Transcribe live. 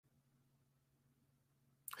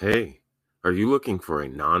Hey, are you looking for a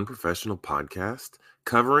non-professional podcast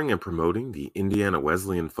covering and promoting the Indiana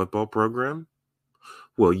Wesleyan football program?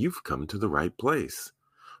 Well, you've come to the right place.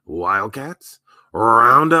 Wildcats,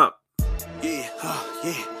 round up!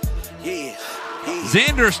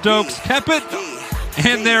 Xander Stokes kept it,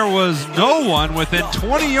 and there was no one within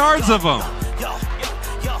 20 yards of him. Well,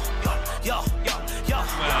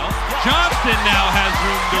 Johnston now has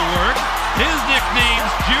room to work. His nickname's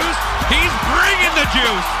Juice. He's bringing the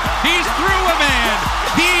juice. He's through a man.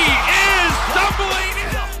 He is stumbling.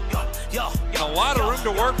 A lot of room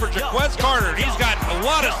to work for Jaquez Carter. And he's got a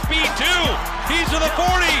lot of speed, too. He's to the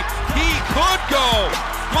 40. He could go.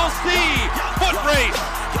 We'll see. Foot race.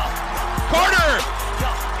 Carter.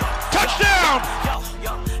 Touchdown.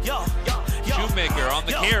 Shoemaker on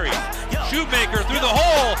the carry. Shoemaker through the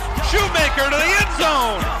hole. Shoemaker to the end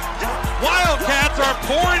zone. Wildcats are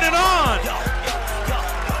pouring it on.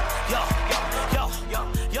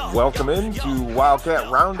 Welcome into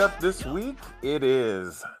Wildcat Roundup this week. It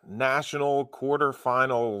is National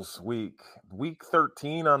Quarterfinals week, week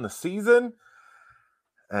 13 on the season.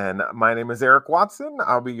 And my name is Eric Watson.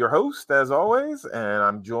 I'll be your host as always. And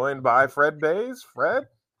I'm joined by Fred Bays. Fred,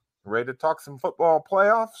 ready to talk some football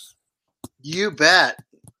playoffs? You bet.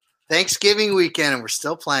 Thanksgiving weekend and we're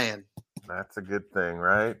still playing. That's a good thing,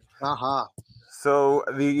 right? Uh-huh. So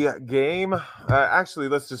the game, actually,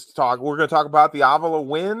 let's just talk. We're going to talk about the Avila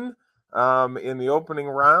win in the opening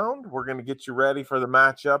round. We're going to get you ready for the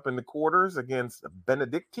matchup in the quarters against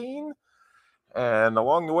Benedictine. And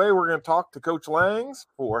along the way, we're going to talk to Coach Langs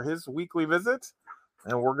for his weekly visit.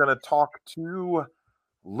 And we're going to talk to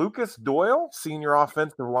Lucas Doyle, senior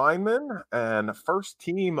offensive lineman and first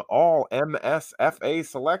team all MSFA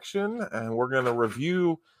selection. And we're going to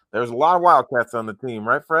review. There's a lot of Wildcats on the team,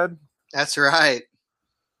 right, Fred? That's right.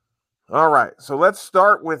 All right, so let's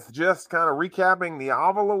start with just kind of recapping the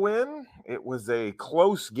Avila win. It was a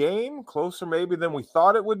close game, closer maybe than we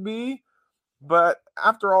thought it would be. But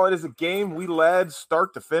after all, it is a game we led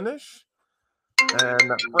start to finish.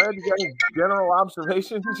 And Fred, you got any general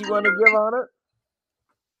observations you want to give on it?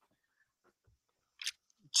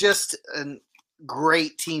 Just a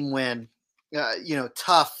great team win.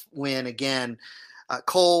 Tough win again.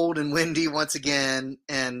 Cold and windy once again.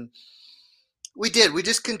 And we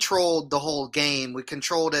just controlled the whole game. We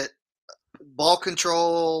controlled it. Ball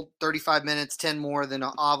control, 35 minutes, 10 more than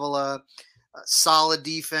Avila. Solid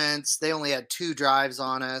defense. They only had 2 drives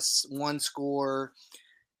on us, 1 score.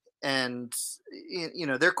 And,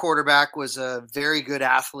 their quarterback was a very good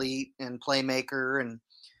athlete and playmaker. And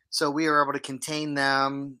so we were able to contain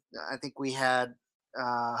them. I think we had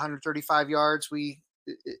 135 yards.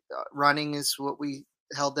 Running is what we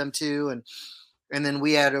held them to. And then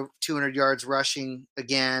we had 200 yards rushing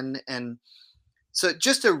again. And so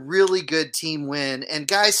just a really good team win. And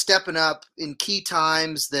guys stepping up in key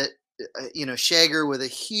times that, Shager with a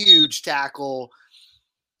huge tackle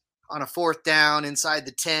on a 4th down inside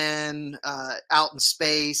the 10, out in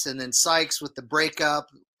space. And then Sykes with the breakup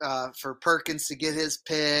for Perkins to get his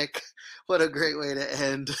pick. What a great way to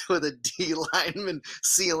end with a D lineman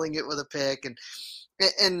sealing it with a pick.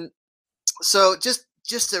 And so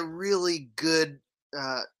just a really good,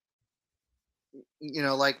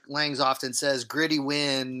 like Langs often says, gritty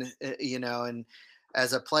win, and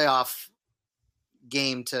as a playoff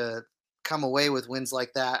game to come away with wins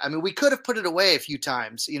like that. I mean, we could have put it away a few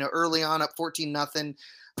times, early on up 14-0,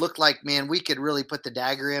 looked like, man, we could really put the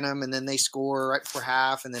dagger in them. And then they score right before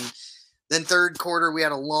half. And then third quarter, we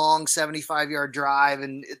had a long 75-yard drive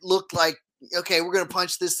and it looked like, okay, we're going to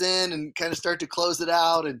punch this in and kind of start to close it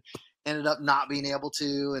out, and ended up not being able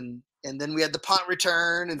to. And then we had the punt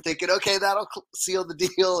return and thinking, okay, that'll seal the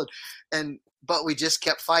deal. But we just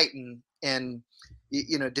kept fighting. And,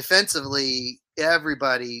 defensively,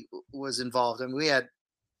 everybody was involved. I mean, we had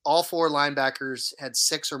all 4 linebackers had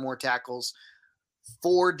 6 or more tackles.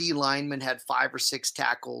 4 D linemen had 5 or 6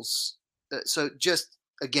 tackles. So just,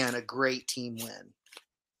 again, a great team win.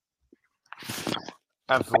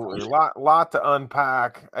 Absolutely. Lot to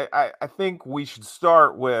unpack. I think we should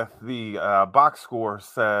start with the box score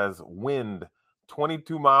says wind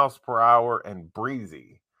 22 miles per hour and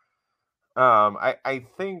breezy. I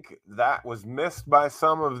think that was missed by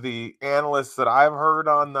some of the analysts that I've heard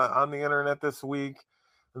on the internet this week.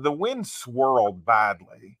 The wind swirled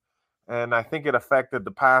badly, and I think it affected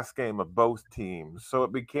the pass game of both teams. So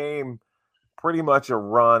it became pretty much a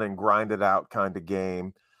run and grind it out kind of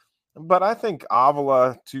game. But I think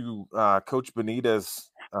Avila, to Coach Benitez'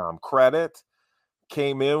 credit,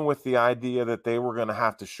 came in with the idea that they were going to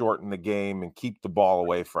have to shorten the game and keep the ball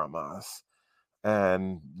away from us.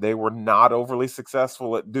 and they were not overly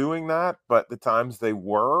successful at doing that, but the times they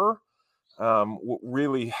were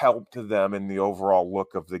really helped them in the overall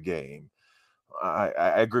look of the game. I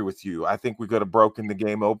agree with you. I think we could have broken the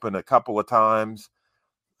game open a couple of times.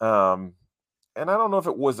 And I don't know if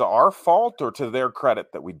it was our fault or to their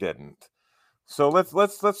credit that we didn't. So let's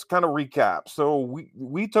kind of recap. So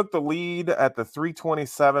we took the lead at the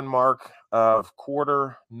 3:27 mark of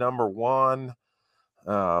quarter number 1,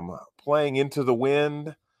 playing into the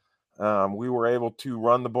wind. We were able to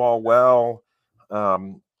run the ball well.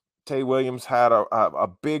 Tay Williams had a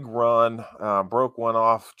big run, broke one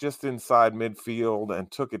off just inside midfield and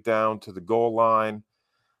took it down to the goal line.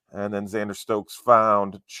 And then Xander Stokes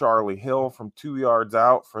found Charlie Hill from 2 yards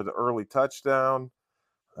out for the early touchdown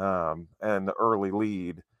and the early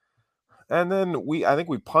lead. And then I think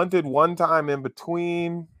we punted one time in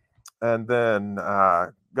between, and then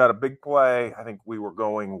got a big play. I think we were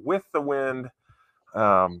going with the wind.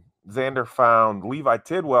 Xander found Levi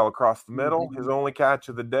Tidwell across the middle, his only catch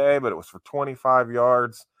of the day, but it was for 25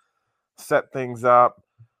 yards, set things up.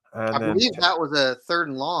 And I believe that was a 3rd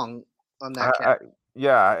and long on that catch.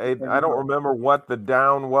 I don't remember what the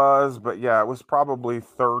down was, but yeah, it was probably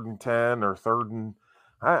 3rd and 10 or 3rd and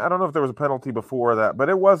I don't know if there was a penalty before that, but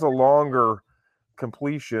it was a longer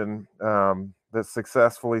completion that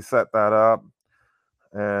successfully set that up.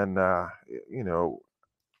 And,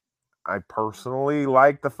 I personally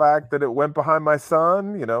like the fact that it went behind my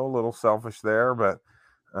son, a little selfish there, but,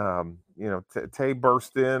 Tay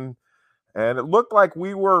burst in and it looked like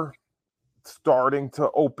we were starting to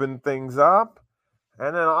open things up.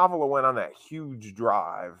 And then Avila went on that huge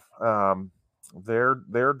drive.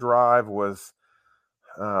 Their drive was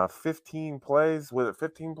 15 plays. Was it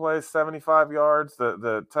 15 plays, 75 yards?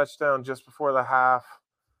 The touchdown just before the half.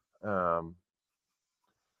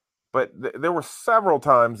 But there were several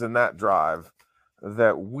times in that drive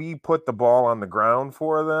that we put the ball on the ground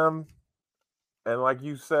for them. And like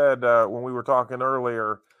you said when we were talking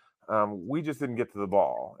earlier, we just didn't get to the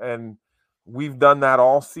ball. And we've done that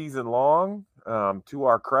all season long, to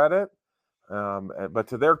our credit. But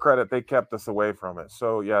to their credit, they kept us away from it.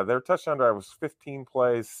 So, yeah, their touchdown drive was 15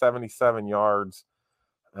 plays, 77 yards.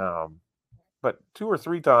 But 2 or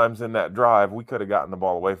 3 times in that drive, we could have gotten the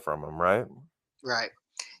ball away from them, right? Right.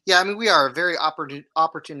 Yeah, I mean, we are a very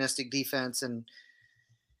opportunistic defense, and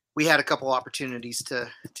we had a couple opportunities to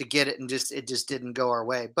get it, and it just didn't go our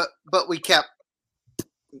way. But we kept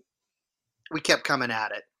coming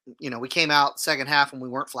at it. We came out second half and we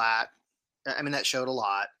weren't flat. I mean, that showed a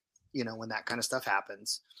lot, when that kind of stuff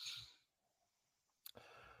happens.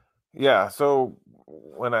 Yeah, so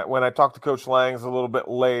when I talk to Coach Langs a little bit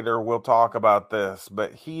later, we'll talk about this,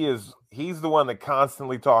 but he's the one that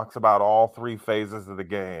constantly talks about all 3 phases of the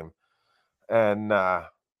game. And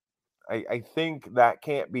I think that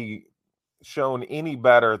can't be shown any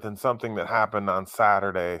better than something that happened on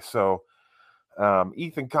Saturday. So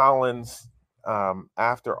Ethan Collins,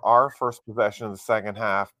 after our first possession of the second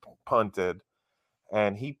half, punted,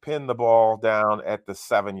 and he pinned the ball down at the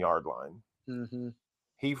 7-yard line. Mm-hmm.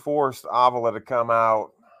 He forced Avila to come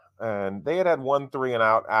out, and they had 1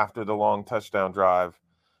 3-and-out after the long touchdown drive.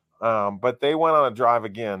 But they went on a drive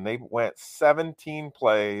again. They went 17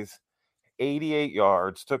 plays, 88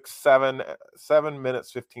 yards, took 7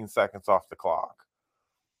 minutes, 15 seconds off the clock.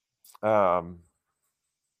 And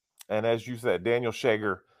as you said, Daniel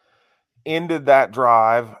Shager ended that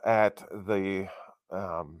drive at the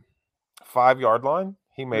 5-yard line.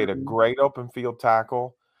 He made a great open field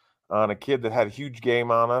tackle on a kid that had a huge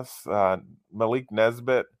game on us. Malik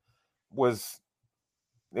Nesbitt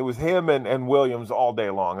it was him and Williams all day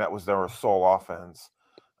long. That was their sole offense.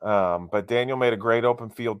 But Daniel made a great open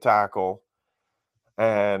field tackle.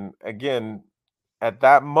 And again, at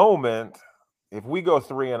that moment, if we go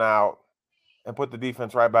 3-and-out and put the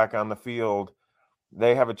defense right back on the field,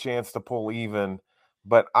 they have a chance to pull even.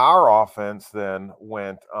 But our offense then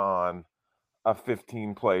went on a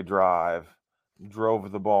 15-play drive,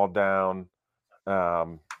 drove the ball down,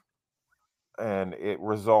 and it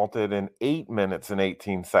resulted in 8 minutes and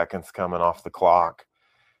 18 seconds coming off the clock.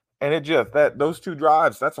 And it just those 2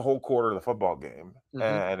 drives, that's a whole quarter of the football game. Mm-hmm.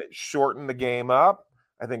 And it shortened the game up.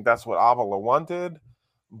 I think that's what Avila wanted.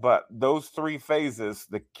 But those 3 phases,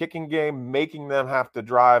 the kicking game making them have to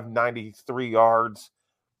drive 93 yards,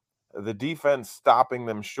 the defense stopping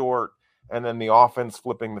them short, and then the offense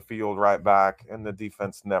flipping the field right back, and the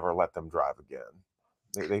defense never let them drive again.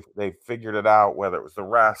 They figured it out, whether it was the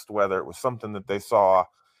rest, whether it was something that they saw.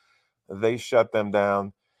 They shut them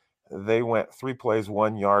down. They went 3 plays,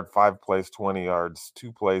 1 yard, 5 plays, 20 yards,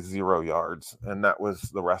 2 plays, 0 yards, and that was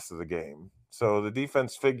the rest of the game. So the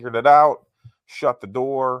defense figured it out, shut the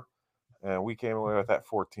door, and we came away with that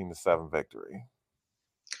 14-7 victory.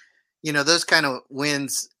 You know, those kind of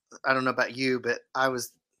wins, I don't know about you, but I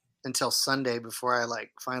was until Sunday before I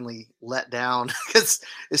finally let down because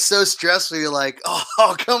it's so stressful. You're like,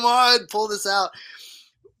 oh, come on, pull this out.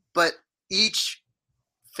 But each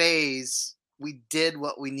phase, we did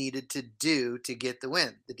what we needed to do to get the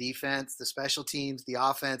win. The defense, the special teams, the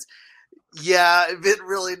offense. Yeah, it'd been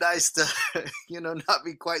really nice to, not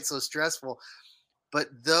be quite so stressful. But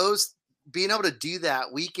being able to do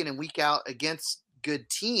that week in and week out against good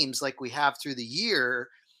teams like we have through the year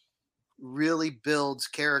really builds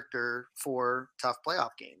character for tough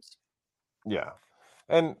playoff games. Yeah.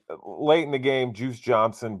 And late in the game, Juice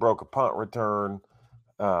Johnson broke a punt return.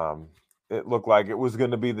 It looked like it was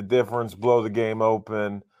going to be the difference, blow the game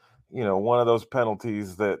open. One of those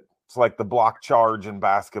penalties that it's like the block charge in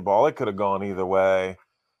basketball. It could have gone either way.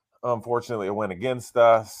 Unfortunately, it went against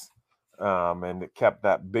us, and it kept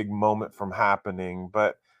that big moment from happening.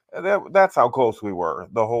 But that's how close we were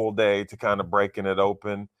the whole day to kind of breaking it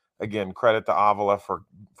open. Again, credit to Avila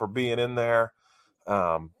for being in there.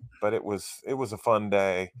 But it was a fun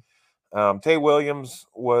day. Tay Williams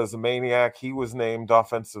was a maniac. He was named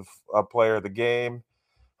offensive player of the game.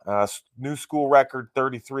 New school record,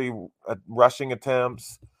 33 rushing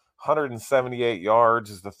attempts, 178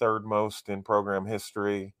 yards is the third most in program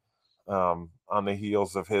history, on the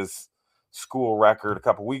heels of his school record a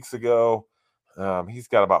couple weeks ago. He's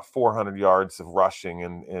got about 400 yards of rushing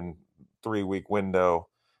in 3-week window,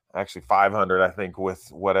 actually 500, I think, with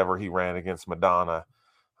whatever he ran against Madonna.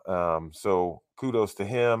 So kudos to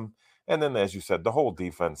him. And then, as you said, the whole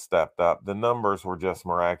defense stepped up. The numbers were just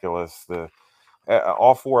miraculous.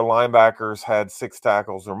 All 4 linebackers had 6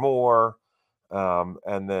 tackles or more.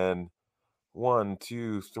 And then 4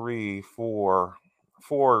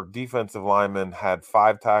 defensive linemen had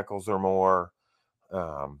 5 tackles or more.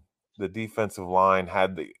 The defensive line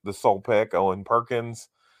had the sole pick, Owen Perkins,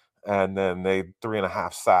 and then they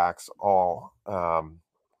 3.5 sacks all.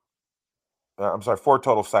 4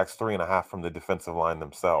 total sacks, 3.5 from the defensive line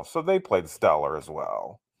themselves. So they played stellar as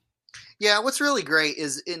well. Yeah, what's really great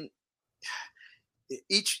is in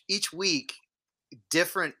each week,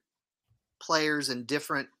 different players in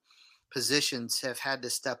different positions have had to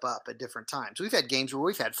step up at different times. We've had games where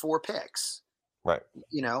we've had 4 picks. Right.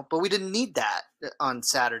 But we didn't need that on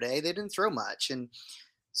Saturday. They didn't throw much. And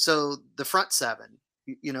so the front 7,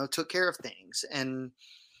 took care of things. And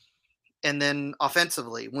then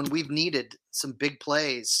offensively, when we've needed some big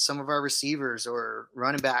plays, some of our receivers or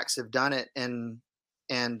running backs have done it. And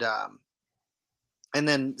then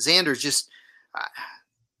Xander's just,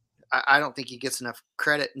 I don't think he gets enough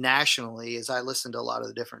credit nationally as I listen to a lot of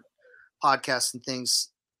the different podcasts and things.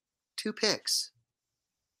 2 picks.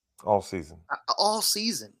 All season.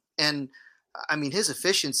 And I mean, his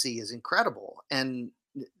efficiency is incredible. And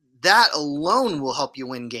that alone will help you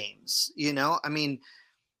win games. I mean,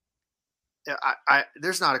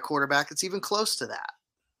 there's not a quarterback that's even close to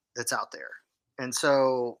that's out there. And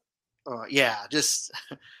so, just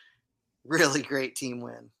really great team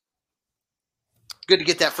win. Good to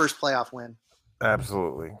get that first playoff win.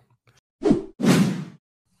 Absolutely.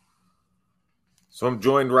 So I'm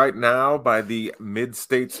joined right now by the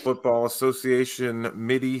Mid-States Football Association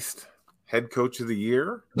Mideast Head Coach of the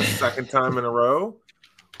Year, the second time in a row.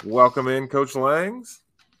 Welcome in, Coach Langs.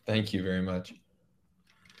 Thank you very much.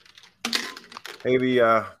 Hey,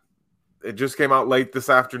 it just came out late this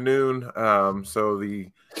afternoon. So the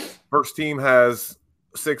first team has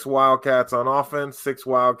 6 Wildcats on offense, 6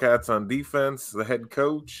 Wildcats on defense, the head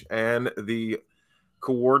coach, and the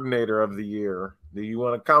coordinator of the year. Do you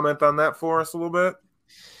want to comment on that for us a little bit?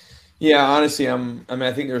 Yeah, honestly, I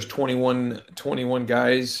think there's 21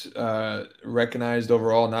 guys recognized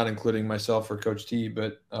overall, not including myself or Coach T,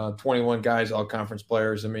 but 21 guys, all conference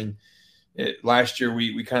players. I mean, last year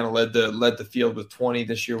we kind of led the field with 20.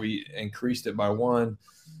 This year we increased it by 1.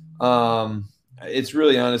 It's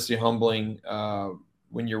really honestly humbling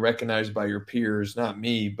when you're recognized by your peers, not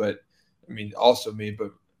me, but I mean also me,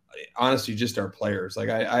 but honestly just our players. Like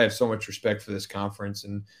I have so much respect for this conference,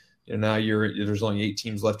 and now there's only 8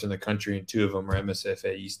 teams left in the country, and 2 of them are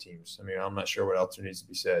MSFA East teams. I mean, I'm not sure what else there needs to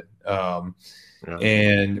be said.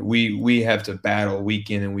 And we have to battle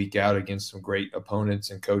week in and week out against some great opponents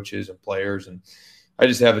and coaches and players. And I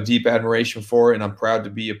just have a deep admiration for it, and I'm proud to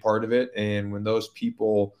be a part of it. And when those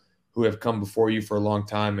people who have come before you for a long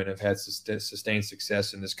time and have had sustained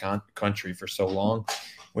success in this country for so long,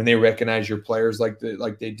 when they recognize your players like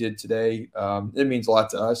they did today, it means a lot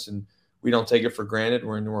to us, and we don't take it for granted.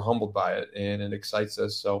 We're humbled by it, and it excites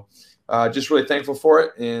us. So just really thankful for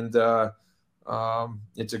it. And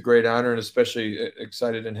It's a great honor, and especially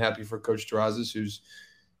excited and happy for Coach Terrazas, who's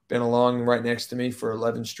been along right next to me for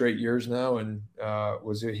 11 straight years now, and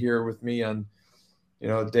was here with me on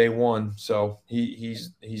day one. So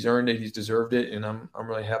he's earned it, he's deserved it, and I'm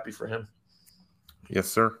really happy for him. Yes,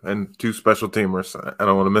 sir. And 2 special teamers. I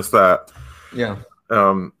don't want to miss that. Yeah.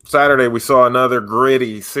 Saturday, we saw another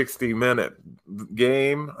gritty 60-minute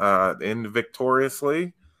game, end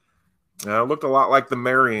victoriously. Looked a lot like the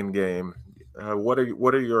Marion game. What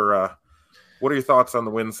are your thoughts on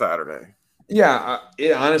the win Saturday? Yeah,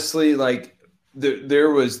 honestly, like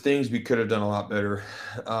there was things we could have done a lot better,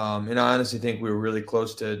 and I honestly think we were really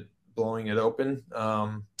close to blowing it open.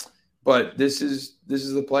 But this is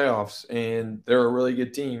the playoffs, and they're a really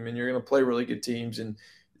good team, and you're going to play really good teams. And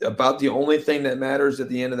about the only thing that matters at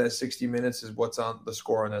the end of that 60 minutes is what's on the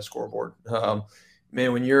score on that scoreboard.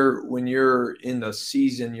 Man, when you're in the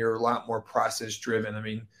season, you're a lot more process driven. I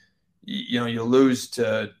mean, you lose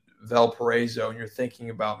to Valparaiso, and you're thinking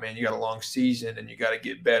about, man, you got a long season, and you got to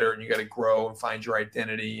get better, and you got to grow and find your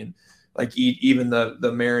identity. And like even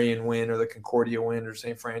the Marion win or the Concordia win or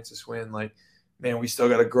St. Francis win, like, man, we still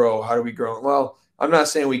got to grow. How do we grow? Well, I'm not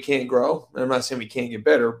saying we can't grow, and I'm not saying we can't get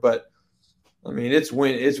better, but I mean, it's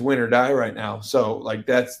win or die right now. So like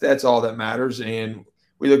that's all that matters. And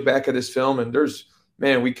we look back at this film, and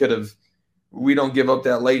we don't give up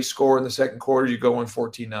that late score in the second quarter. You go in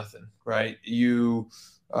 14-0, right?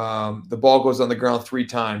 The ball goes on the ground 3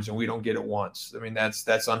 times, and we don't get it once. I mean,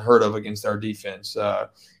 that's unheard of against our defense.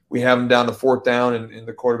 We have them down to 4th down, and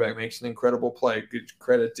the quarterback makes an incredible play. Good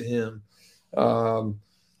credit to him.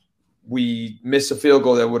 We miss a field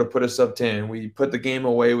goal that would have put us up 10. We put the game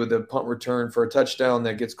away with a punt return for a touchdown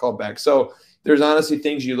that gets called back. So there's honestly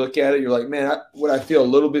things you look at it, you're like, man, would I feel a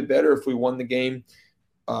little bit better if we won the game,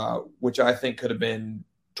 which I think could have been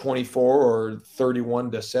 24 or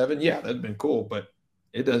 31-7. Yeah, that'd been cool, but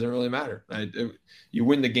it doesn't really matter. You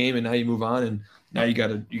win the game, and now you move on, and now you got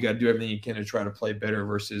to do everything you can to try to play better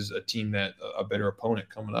versus a team a better opponent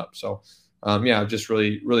coming up. So, I'm just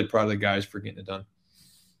really, really proud of the guys for getting it done.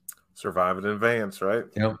 Survive and advance, right?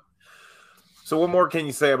 Yeah. So what more can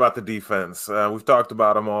you say about the defense? We've talked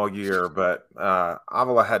about them all year, but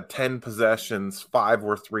Avila had 10 possessions, 5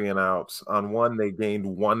 were 3-and-outs. On one, they gained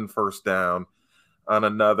 1 first down. On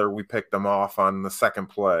another, we picked them off on the second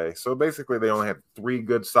play. So basically, they only had 3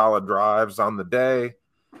 good, solid drives on the day.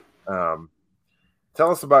 Tell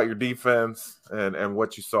us about your defense and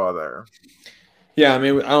what you saw there. Yeah, I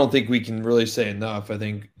mean, I don't think we can really say enough. I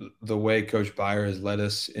think the way Coach Byer has led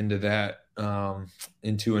us into that,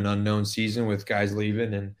 into an unknown season with guys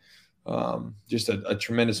leaving, and just a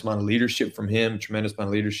tremendous amount of leadership from him, tremendous amount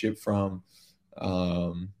of leadership from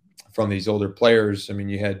these older players. I mean,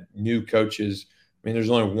 you had new coaches. I mean, there's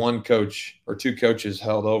only 1 coach or 2 coaches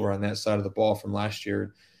held over on that side of the ball from last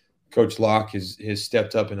year. Coach Locke has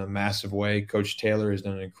stepped up in a massive way. Coach Taylor has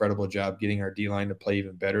done an incredible job getting our D-line to play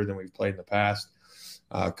even better than we've played in the past.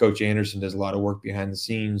 Coach Anderson does a lot of work behind the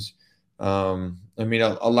scenes. I mean,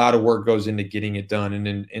 a lot of work goes into getting it done.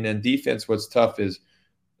 And in defense, what's tough is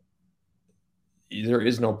there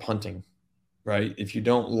is no punting, right? If you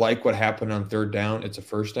don't like what happened on 3rd down, it's a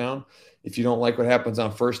first down. If you don't like what happens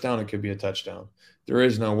on 1st down, it could be a touchdown. There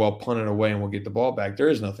is no, well, punt it away and we'll get the ball back. There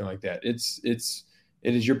is nothing like that. It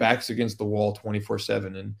is your back's against the wall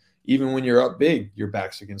 24/7. And even when you're up big, your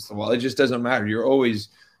back's against the wall. It just doesn't matter. You're always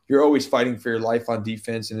fighting for your life on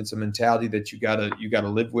defense, and it's a mentality that you gotta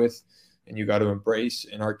live with and you got to embrace.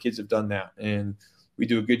 And our kids have done that, and we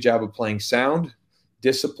do a good job of playing sound,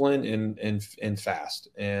 discipline, and fast.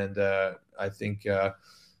 And I think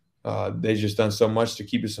they've just done so much to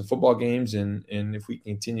keep us in football games, and if we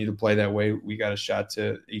continue to play that way, we got a shot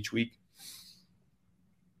to each week.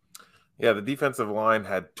 Yeah, the defensive line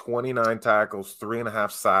had 29 tackles,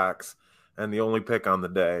 3.5 sacks, and the only pick on the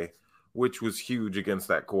day, which was huge against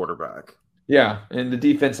that quarterback. Yeah, and the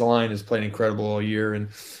defensive line has played incredible all year. And,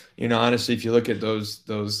 honestly, if you look at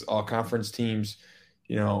those all-conference teams,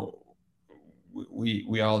 we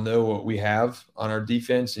all know what we have on our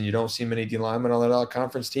defense, and you don't see many D linemen on that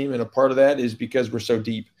all-conference team. And a part of that is because we're so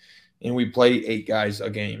deep, and we play 8 guys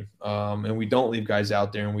a game, and we don't leave guys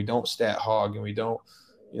out there, and we don't stat hog, and we don't –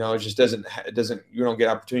 it just doesn't you don't get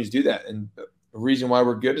opportunities to do that. And the reason why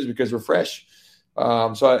we're good is because we're fresh.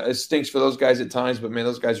 So it stinks for those guys at times, but man,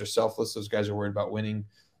 those guys are selfless. Those guys are worried about winning.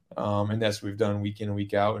 And that's what we've done week in and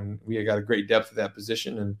week out. And we got a great depth at that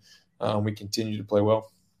position, and we continue to play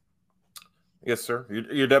well. Yes, sir.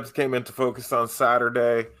 Your depth came into focus on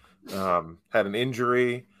Saturday, had an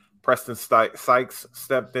injury. Preston Sykes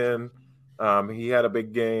stepped in. He had a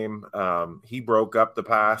big game. He broke up the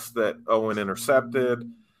pass that Owen intercepted.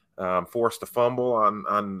 forced a fumble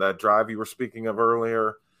on that drive you were speaking of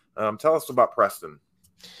earlier. Tell us about Preston.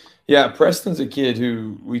 Yeah, Preston's a kid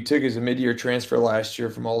who we took as a mid-year transfer last year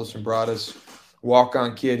from Alderson Broaddus,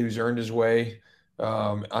 walk-on kid who's earned his way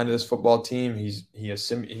onto this football team. He's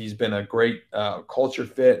been a great culture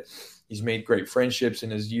fit. He's made great friendships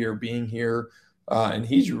in his year being here, and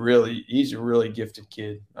he's a really gifted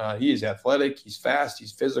kid. He is athletic. He's fast.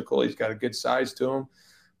 He's physical. He's got a good size to him.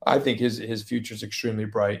 I think his future is extremely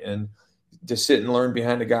bright, and to sit and learn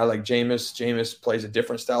behind a guy like Jameis. Jameis plays a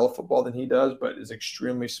different style of football than he does, but is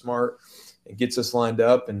extremely smart and gets us lined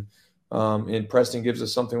up. And Preston gives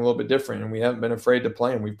us something a little bit different, and we haven't been afraid to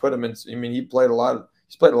play him. We put him in. I mean, he's played a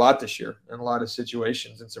lot this year in a lot of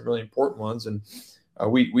situations and some really important ones. And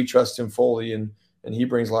we trust him fully, and he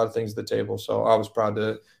brings a lot of things to the table. So I was proud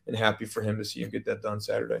and happy for him to see him get that done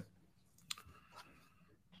Saturday.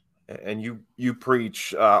 And you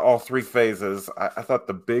preach all three phases. I thought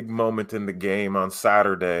the big moment in the game on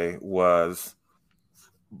Saturday was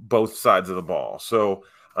both sides of the ball. So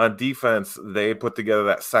on defense, they put together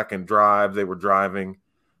that second drive. They were driving,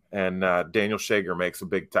 and Daniel Shager makes a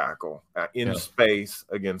big tackle in space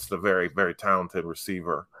against a very, very talented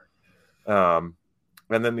receiver. And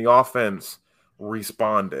then the offense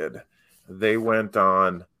responded. They went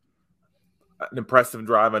on an impressive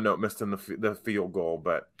drive. I know it missed in the field goal,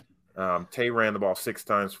 but Tay ran the ball 6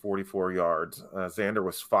 times, 44 yards. Xander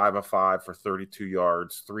was 5 of 5 for 32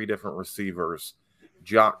 yards, 3 different receivers.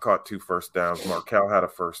 Jock caught 2 first downs. Markel had a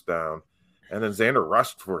first down. And then Xander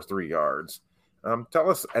rushed for 3 yards. Tell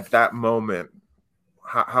us at that moment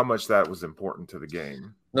how much that was important to the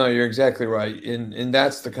game. No, you're exactly right. And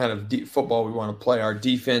that's the kind of football we want to play. Our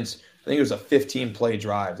defense, I think it was a 15-play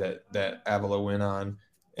drive that Avila went on,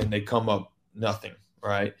 and they come up nothing,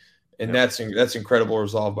 right? And that's incredible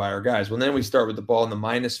resolve by our guys. Well, then we start with the ball in the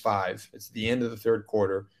 -5. It's the end of the third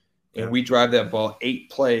quarter, and we drive that ball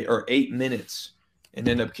 8 minutes and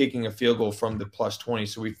end up kicking a field goal from the +20.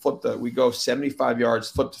 So we go 75 yards,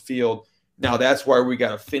 flip the field. Now that's why we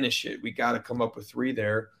got to finish it. We got to come up with 3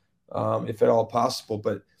 there, if at all possible.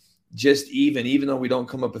 But just even though we don't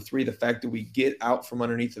come up with 3, the fact that we get out from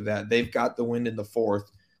underneath of that, they've got the wind in the 4th.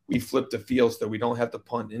 We flip the field so that we don't have to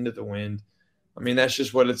punt into the wind. I mean, that's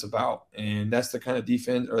just what it's about. And that's the kind of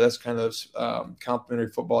defense, or that's kind of complementary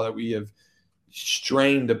football that we have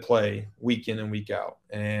strained to play week in and week out.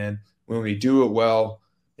 And when we do it well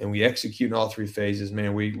and we execute in all 3 phases,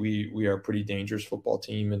 man, we are a pretty dangerous football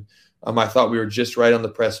team. And I thought we were just right on the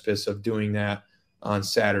precipice of doing that on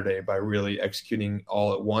Saturday by really executing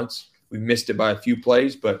all at once. We missed it by a few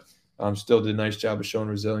plays, but still did a nice job of showing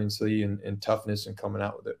resiliency and toughness and coming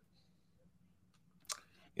out with it.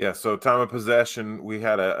 Yeah, so time of possession, we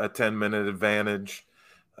had a 10-minute advantage.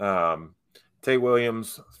 Tay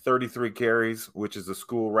Williams, 33 carries, which is a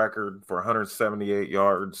school record for 178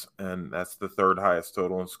 yards, and that's the 3rd highest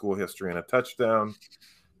total in school history, and a touchdown.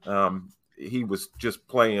 He was just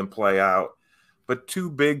play in, play out. But 2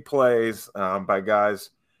 big plays by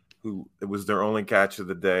guys who it was their only catch of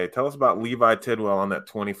the day. Tell us about Levi Tidwell on that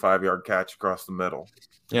 25-yard catch across the middle.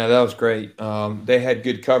 Yeah, that was great. They had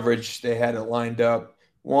good coverage. They had it lined up.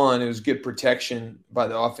 One, it was good protection by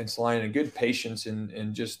the offense line and good patience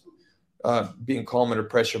and just being calm under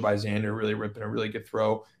pressure by Xander, really ripping a really good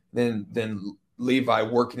throw. Then Levi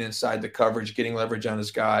working inside the coverage, getting leverage on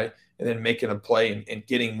his guy, and then making a play and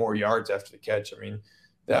getting more yards after the catch. I mean,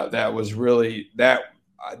 that was really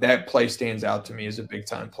that play stands out to me as a big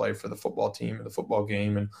time play for the football team and the football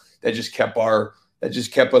game, and that just kept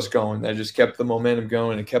us going. That just kept the momentum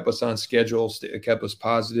going. It kept us on schedule. It kept us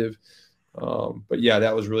positive. But yeah,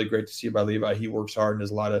 that was really great to see by Levi. He works hard and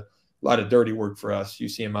does a lot of dirty work for us. You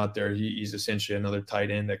see him out there. He's essentially another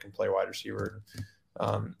tight end that can play wide receiver.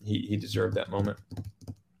 He deserved that moment.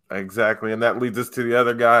 Exactly. And that leads us to the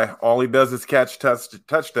other guy. All he does is catch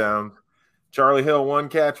touchdowns. Charlie Hill, 1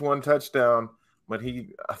 catch, 1 touchdown, but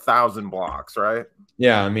 1,000 blocks, right?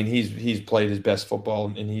 Yeah. I mean, he's played his best football,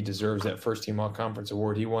 and he deserves that first team all conference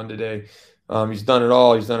award he won today. He's done it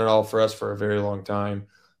all. He's done it all for us for a very long time.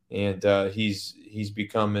 And he's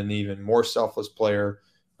become an even more selfless player,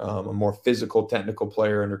 a more physical, technical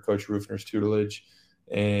player under Coach Rufner's tutelage.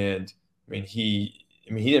 And I mean, he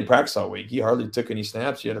didn't practice all week. He hardly took any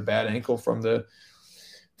snaps. He had a bad ankle from the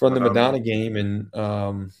Madonna game,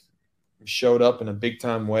 and showed up in a big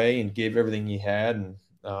time way and gave everything he had. And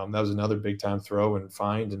that was another big time throw and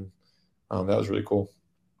find, and that was really cool.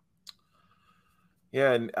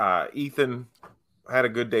 Yeah, and Ethan had a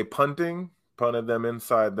good day punting. Punted them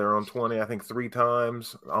inside their own 20, I think 3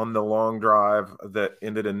 times on the long drive that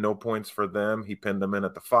ended in no points for them. He pinned them in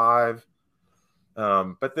at the 5.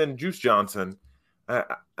 But then Juice Johnson,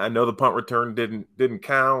 I know the punt return didn't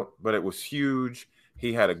count, but it was huge.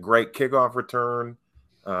 He had a great kickoff return.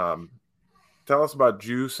 Tell us about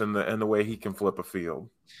Juice and the way he can flip a field.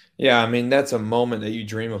 Yeah, I mean that's a moment that you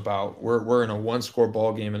dream about. We're in a one-score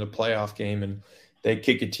ball game in a playoff game, and they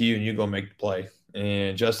kick it to you, and you go make the play.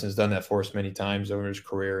 And Justin's done that for us many times over his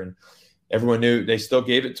career, and everyone knew they still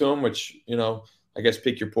gave it to him. Which I guess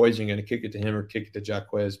pick your poison. You're going to kick it to him or kick it to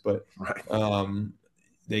Jacquez, but Right.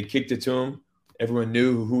 they kicked it to him. Everyone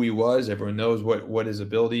knew who he was. Everyone knows what his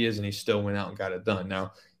ability is, and he still went out and got it done.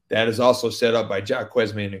 Now that is also set up by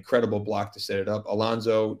Jacquez, made an incredible block to set it up.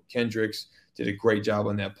 Alonzo Kendricks did a great job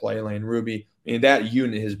on that play. Lane Ruby. I mean, that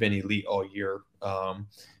unit has been elite all year.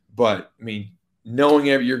 But I mean, knowing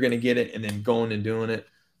you're going to get it and then going and doing it,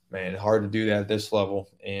 man, hard to do that at this level.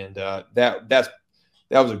 And that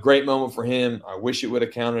was a great moment for him. I wish it would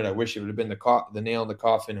have counted. I wish it would have been the nail in the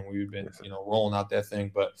coffin, and we would have been rolling out that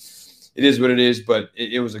thing. But it is what it is. But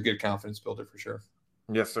it was a good confidence builder for sure.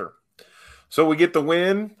 Yes, sir. So we get the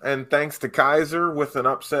win, and thanks to Kaiser with an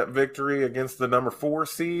upset victory against the number 4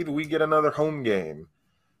 seed, we get another home game.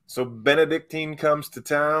 So Benedictine comes to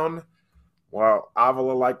town. While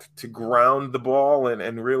Avila liked to ground the ball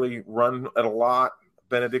and really run it a lot,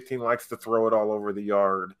 Benedictine likes to throw it all over the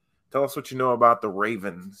yard. Tell us what you know about the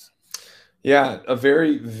Ravens. Yeah, a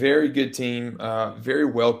very, very good team, very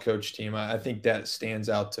well-coached team. I think that stands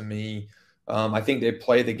out to me. I think they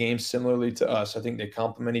play the game similarly to us. I think they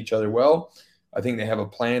complement each other well. I think they have a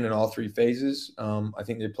plan in all 3 phases. I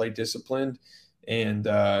think they play disciplined, and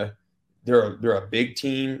they're a big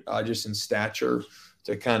team just in stature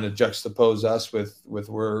to kind of juxtapose us with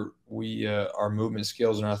where we our movement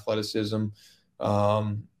skills and athleticism.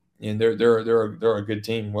 And they're a good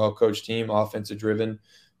team, well-coached team, offensive driven.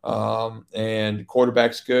 And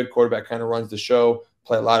quarterback's good. Quarterback kind of runs the show.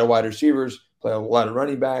 Play a lot of wide receivers. Play a lot of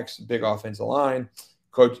running backs. Big offensive line.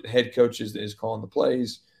 Head coach is calling the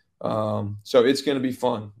plays. So it's going to be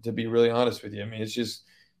fun, to be really honest with you. I mean, it's just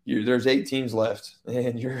there's 8 teams left,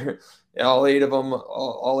 and you're all 8 of them.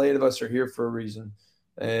 All 8 of us are here for a reason,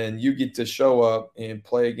 and you get to show up and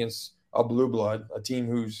play against a blue blood, a team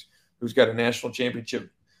who's got a national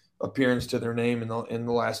championship appearance to their name in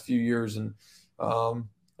the last few years. And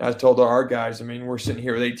I told our guys, I mean, we're sitting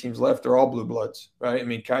here with 8 teams left. They're all blue bloods, right? I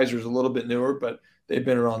mean, Kaiser's a little bit newer, but they've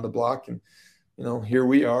been around the block, and here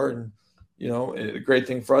we are. And a great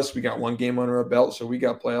thing for us, we got 1 game under our belt, so we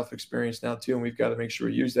got playoff experience now too, and we've got to make sure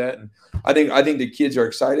we use that. And I think the kids are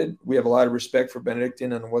excited. We have a lot of respect for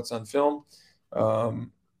Benedictine and what's on film.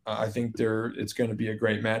 I think it's going to be a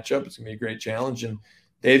great matchup. It's going to be a great challenge, and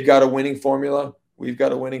they've got a winning formula. We've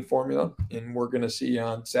got a winning formula, and we're going to see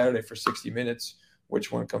on Saturday for 60 minutes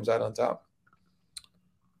which one comes out on top.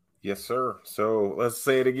 Yes, sir. So let's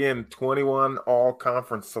say it again. 21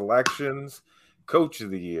 all-conference selections. Coach of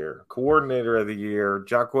the year, coordinator of the year.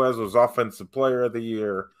 Jacquez was offensive player of the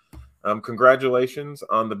year. Congratulations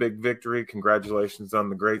on the big victory. Congratulations on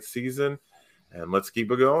the great season. And let's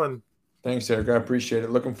keep it going. Thanks, Eric. I appreciate it.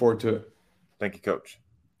 Looking forward to it. Thank you, Coach.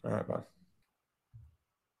 All right, bye.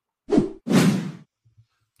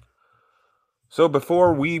 So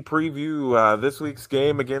before we preview this week's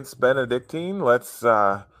game against Benedictine, let's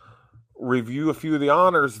review a few of the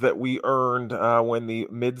honors that we earned when the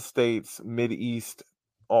Mid-States Mid-East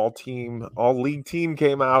all-league team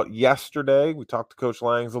came out yesterday. We talked to Coach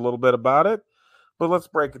Langs a little bit about it, but let's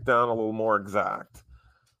break it down a little more exact.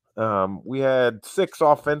 We had 6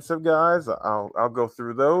 offensive guys. I'll go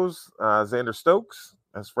through those. Xander Stokes,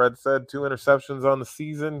 as Fred said, 2 interceptions on the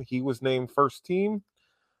season. He was named first team.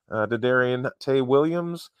 Dadarian Tay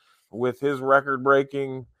Williams, with his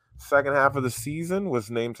record-breaking second half of the season,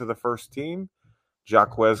 was named to the first team.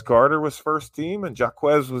 Jacquez Carter was first team, and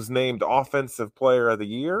Jacquez was named Offensive Player of the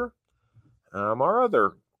Year. Our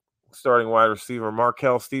other starting wide receiver,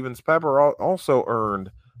 Markel Stevens-Pepper, also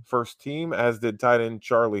earned first team, as did tight end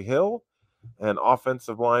Charlie Hill, and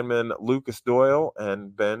offensive linemen Lucas Doyle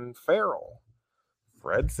and Ben Farrell.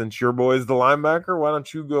 Fred, since your boy is the linebacker, why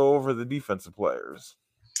don't you go over the defensive players?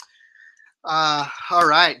 All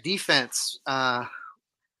right, defense, 9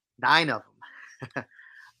 of them.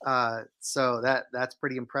 So that's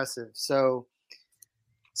pretty impressive. So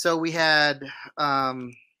we had,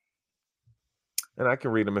 and I can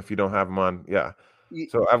read them if you don't have them on. Yeah.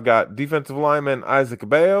 So I've got defensive lineman Isaac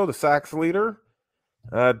Abeo, the sacks leader.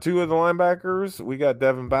 2 of the linebackers, we got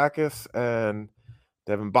Devin Bacchus and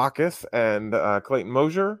Clayton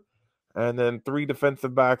Mosier. And then 3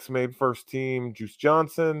 defensive backs made first team: Juice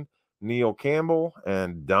Johnson, Neil Campbell,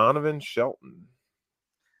 and Donovan Shelton.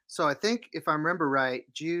 So I think if I remember right,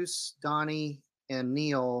 Juice, Donnie, and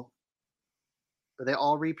Neil, are they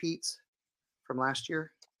all repeats from last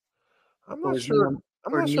year? I'm Or not is sure. Neil-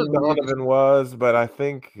 I'm or not sure Neil Williams? Donovan was, but I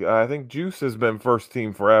think Juice has been first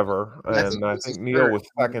team forever, I think and I this think is Neil third. was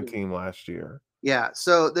second team last year. Yeah,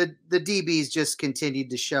 so the DBs just continued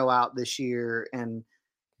to show out this year, and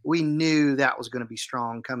we knew that was going to be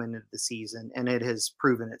strong coming into the season, and it has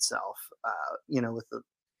proven itself. With the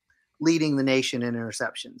leading the nation in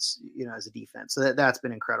interceptions, as a defense. So that's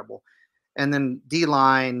been incredible. And then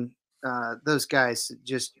D-line, those guys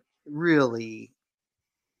just really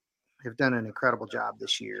have done an incredible job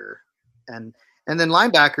this year. And then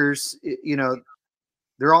linebackers,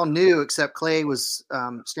 they're all new except Clay was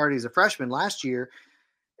starting as a freshman last year.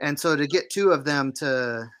 And so to get two of them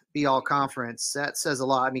to be all conference, that says a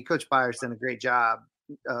lot. I mean, Coach Byers done a great job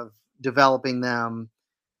of developing them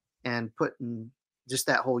and putting just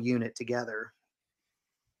that whole unit together.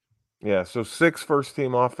 Yeah, so 6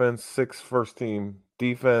 first-team offense, 6 first-team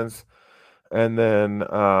defense, and then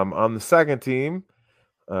on the second team,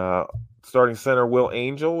 starting center Will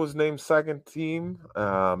Angel was named second team.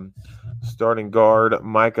 Starting guard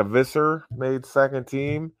Micah Visser made second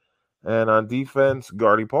team, and on defense,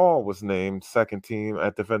 Gardy Paul was named second team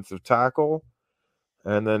at defensive tackle.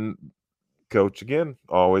 And then Coach again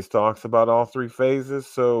always talks about all 3 phases.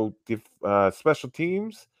 So special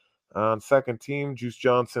teams. On second team, Juice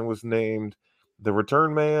Johnson was named the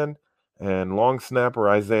return man, and long snapper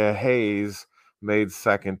Isaiah Hayes made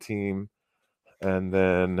second team. And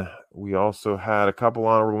then we also had a couple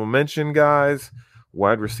honorable mention guys.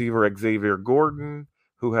 Wide receiver Xavier Gordon,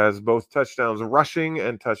 who has both touchdowns rushing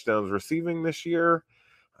and touchdowns receiving this year.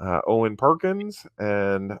 Owen Perkins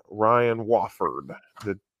and Ryan Wofford,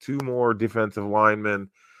 the 2 more defensive linemen.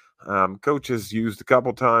 Coach has used a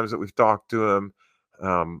couple times that we've talked to him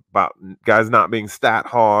about guys not being stat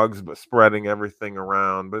hogs, but spreading everything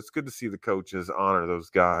around. But it's good to see the coaches honor those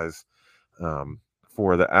guys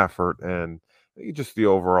for the effort and just the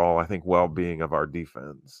overall, I think, well-being of our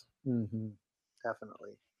defense. Mm-hmm.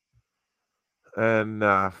 Definitely. And,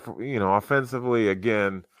 offensively,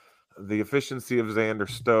 again, the efficiency of Xander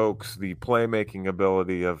Stokes, the playmaking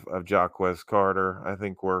ability of Jaquez Carter, I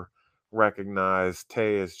think were recognized.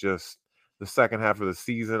 Tay is just the second half of the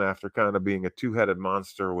season, after kind of being a 2-headed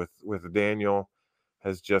monster with Daniel,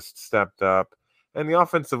 has just stepped up. And the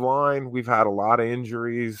offensive line, we've had a lot of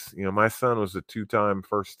injuries. My son was a 2-time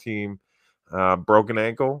first team, broken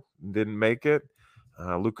ankle, didn't make it.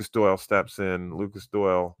 Lucas Doyle steps in. Lucas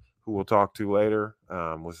Doyle, who we'll talk to later,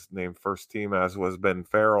 was named first team, as was Ben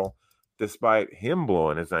Farrell, despite him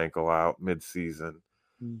blowing his ankle out mid-season.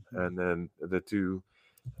 Mm-hmm. And then the two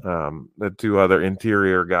other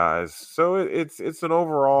interior guys. So it's an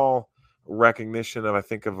overall recognition of, I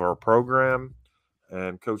think, of our program.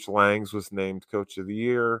 And Coach Langs was named Coach of the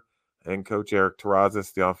Year, and Coach Eric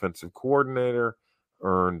Terrazas, the offensive coordinator,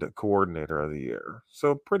 earned Coordinator of the Year.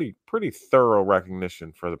 So pretty thorough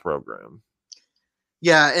recognition for the program.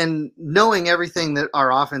 Yeah, and knowing everything that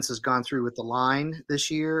our offense has gone through with the line this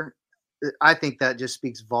year, I think that just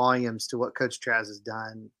speaks volumes to what Coach Traz has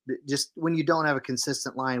done. Just when you don't have a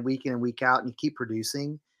consistent line week in and week out, and you keep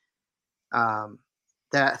producing, that's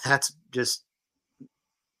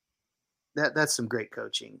some great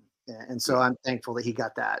coaching. And so I'm thankful that he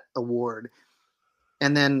got that award.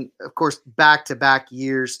 And then, of course, back-to-back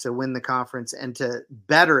years to win the conference and to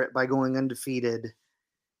better it by going undefeated.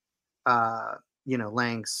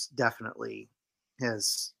 Langs definitely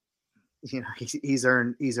has. He's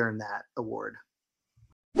earned that award.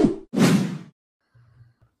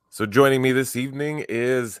 So joining me this evening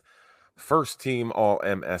is first team All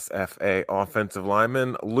MSFA offensive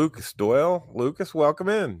lineman Lucas Doyle. Lucas, welcome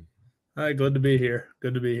in. Hi, good to be here.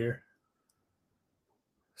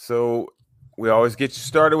 So we always get you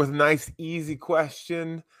started with a nice, easy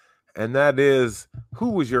question, and that is,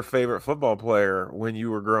 who was your favorite football player when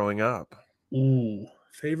you were growing up? Ooh,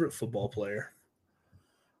 favorite football player.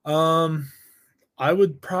 I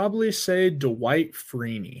would probably say Dwight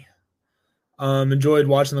Freeney. Enjoyed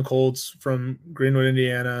watching the Colts from Greenwood,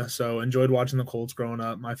 Indiana. So enjoyed watching the Colts growing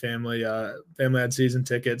up. My family had season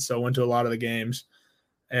tickets, so went to a lot of the games.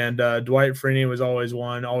 And Dwight Freeney was always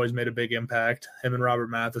one, always made a big impact. Him and Robert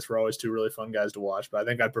Mathis were always 2 really fun guys to watch, but I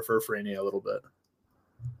think I'd prefer Freeney a little bit.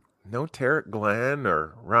 No Tarek Glenn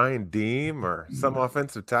or Ryan Deem or some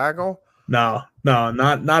offensive tackle? No, not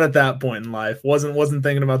at that point in life. Wasn't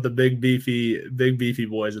thinking about the big beefy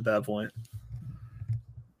boys at that point.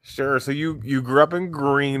 Sure. So you grew up in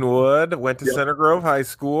Greenwood, went to Center Grove High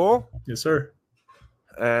School. Yes, sir.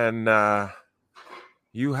 And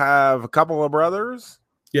you have a couple of brothers?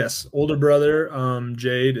 Yes, older brother.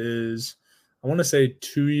 Jade is I want to say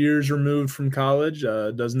 2 years removed from college,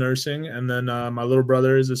 does nursing. And then my little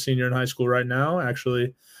brother is a senior in high school right now,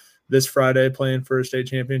 actually this Friday playing for a state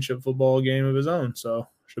championship football game of his own. So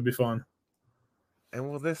should be fun. And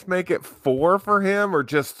will this make it 4 for him or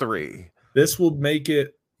just 3? This will make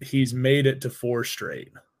it, he's made it to 4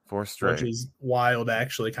 straight. 4 straight. Which is wild,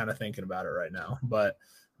 actually, kind of thinking about it right now. But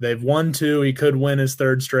they've won 2. He could win his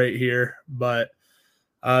 3rd straight here. But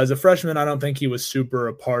as a freshman, I don't think he was super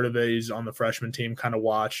a part of it. He's on the freshman team, kind of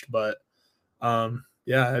watched. But,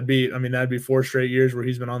 that'd be 4 straight years where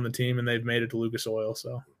he's been on the team and they've made it to Lucas Oil.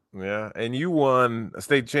 So, yeah. And you won a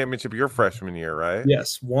state championship your freshman year, right?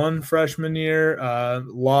 yes, won freshman year,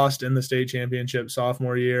 lost in the state championship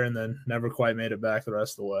sophomore year, and then never quite made it back the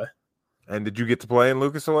rest of the way. And did you get to play in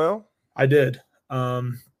Lucas Oil? I did.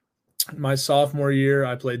 My sophomore year,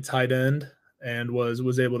 I played tight end and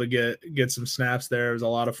was able to get some snaps there. It was a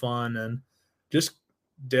lot of fun and just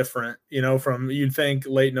different, from you'd think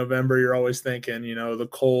late November, you're always thinking, the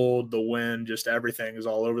cold, the wind, just everything is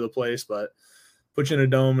all over the place, but put you in a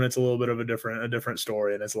dome and it's a little bit of a different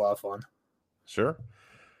story and it's a lot of fun. Sure.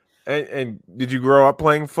 And did you grow up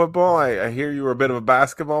playing football? I hear you were a bit of a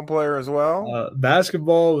basketball player as well.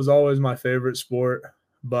 Basketball was always my favorite sport,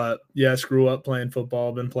 but yes, grew up playing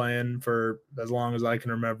football, been playing for as long as I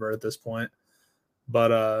can remember at this point.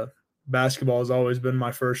 But basketball has always been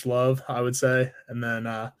my first love, I would say. And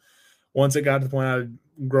then once it got to the point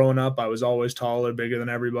growing up, I was always taller, bigger than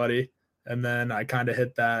everybody. And then I kind of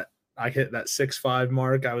hit that 6'5"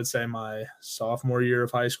 mark, I would say my sophomore year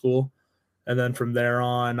of high school. And then from there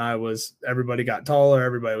on, everybody got taller,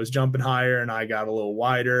 everybody was jumping higher, and I got a little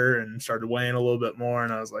wider and started weighing a little bit more.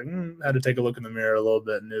 And I was like, had to take a look in the mirror a little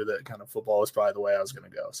bit and knew that kind of football was probably the way I was going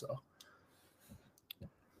to go. So.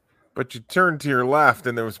 But you turned to your left,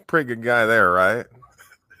 and there was a pretty good guy there, right?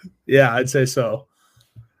 Yeah, I'd say so.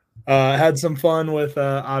 I had some fun with,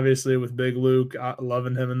 obviously, with Big Luke,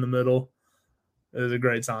 loving him in the middle. It was a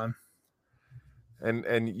great time.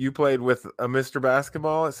 And you played with a Mr.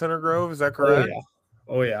 Basketball at Center Grove, is that correct?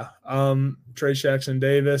 Oh yeah. Trey Jackson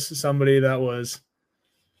Davis, somebody that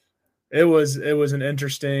it was an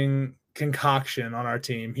interesting concoction on our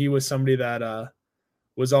team. He was somebody that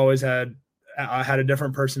was always had a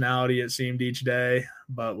different personality, it seemed, each day,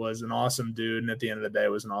 but was an awesome dude, and at the end of the day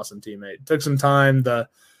was an awesome teammate. Took some time. The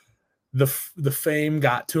fame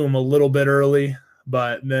got to him a little bit early,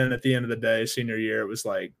 but then at the end of the day, senior year, it was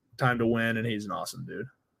like time to win, and he's an awesome dude.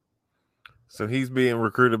 So he's being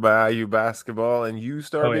recruited by IU basketball, and you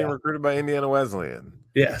start being recruited by Indiana Wesleyan.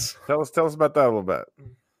 Yes. Tell us about that a little bit.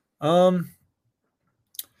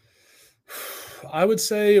 I would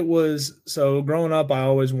say it was, so growing up, I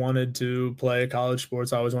always wanted to play college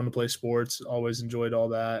sports. I always wanted to play sports, always enjoyed all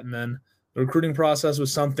that. And then the recruiting process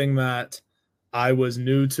was something that I was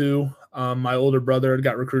new to. My older brother had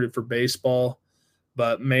got recruited for baseball,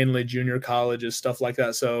 but mainly junior colleges, stuff like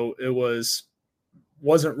that. So it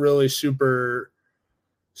wasn't really super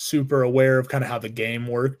aware of kind of how the game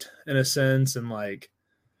worked in a sense, and like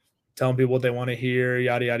telling people what they want to hear,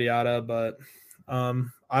 yada, yada, yada. But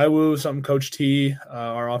IWU, something Coach T,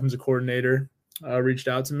 our offensive coordinator, reached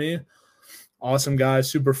out to me. Awesome guy,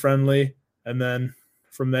 super friendly. And then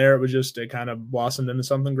from there, it kind of blossomed into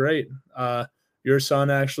something great. Your son,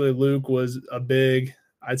 actually, Luke, was a big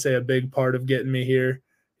part of getting me here.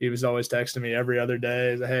 He was always texting me every other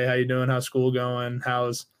day. Hey, how you doing? How's school going?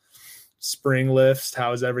 How's spring lifts?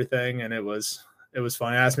 How's everything? And it was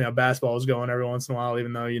fun. He asked me how basketball was going every once in a while,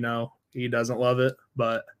 even though, he doesn't love it.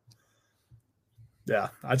 But yeah,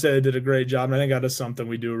 I'd say they did a great job. And I think that is something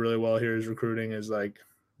we do really well here is recruiting, is like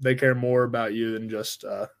they care more about you than just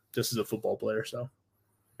as a football player. So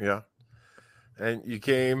yeah. And you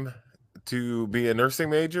came to be a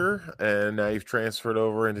nursing major, and now you've transferred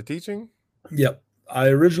over into teaching? Yep. I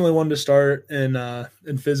originally wanted to start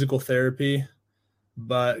in physical therapy,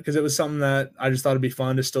 but because it was something that I just thought it'd be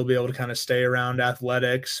fun to still be able to kind of stay around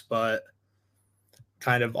athletics, but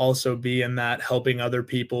kind of also be in that helping other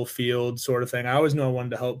people field sort of thing. I always knew I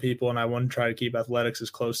wanted to help people, and I wanted to try to keep athletics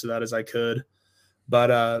as close to that as I could.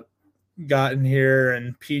 But got in here,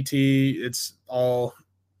 and PT's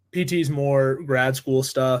more grad school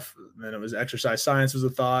stuff. And then it was exercise science was a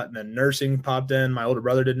thought, and then nursing popped in. My older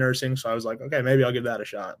brother did nursing, so I was like, okay, maybe I'll give that a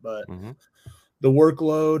shot. But the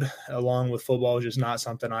workload along with football was just not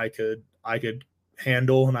something I could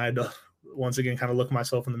handle, and I had to once again kind of look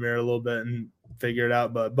myself in the mirror a little bit and figure it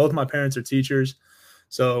out. But both my parents are teachers,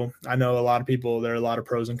 so I know a lot of people. There are a lot of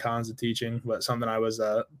pros and cons of teaching, but something I was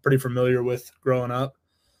pretty familiar with growing up.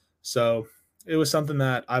 So it was something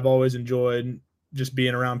that I've always enjoyed, just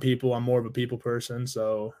being around people. I'm more of a people person,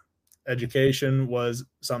 so education was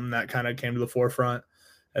something that kind of came to the forefront.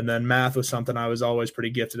 And then math was something I was always pretty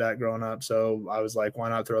gifted at growing up. So I was like, why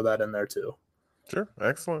not throw that in there too? Sure.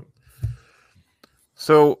 Excellent.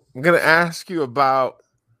 So I'm going to ask you about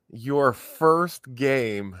your first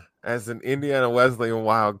game as an Indiana Wesleyan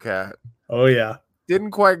Wildcat. Oh, yeah.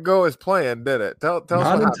 Didn't quite go as planned, did it? Tell us what Not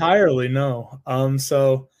happened. entirely, no.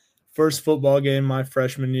 So first football game my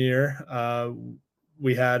freshman year,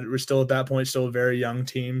 we're still at that point, still a very young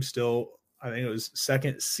team. Still, I think it was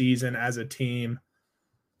second season as a team.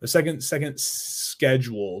 The second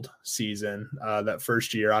scheduled season that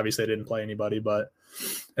first year. Obviously, I didn't play anybody,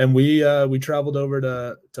 and we traveled over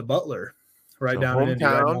to Butler, right down in Indy,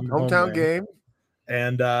 right down the hometown game.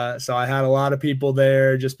 And so I had a lot of people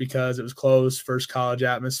there just because it was close, first college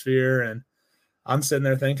atmosphere, and I'm sitting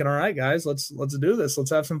there thinking, all right, guys, let's do this. Let's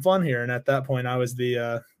have some fun here. And at that point, I was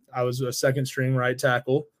a second string right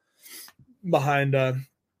tackle behind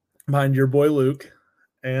your boy Luke,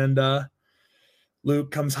 and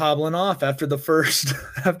Luke comes hobbling off after the first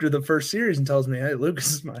series and tells me, "Hey, Luke,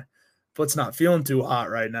 my foot's not feeling too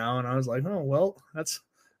hot right now." And I was like, "Oh, well, that's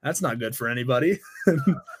not good for anybody."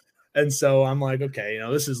 And so I'm like, okay,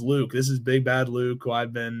 this is Luke. This is big bad Luke, who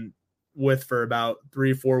I've been with for about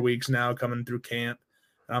 3-4 weeks now, coming through camp.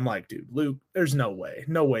 And I'm like, dude, Luke, there's no way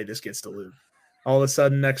this gets to Luke. All of a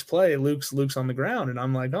sudden, next play, Luke's on the ground, and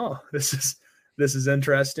I'm like, oh, this is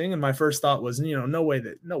interesting. And my first thought was, no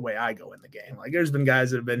way I go in the game. Like, there's been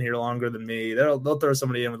guys that have been here longer than me. They'll throw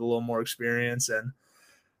somebody in with a little more experience. And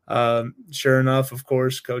sure enough, of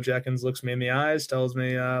course, Coach Ekins looks me in the eyes, tells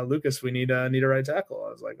me, Lucas, we need a right tackle.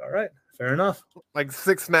 I was like, all right, fair enough. Like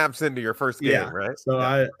 6 snaps into your first game, right? So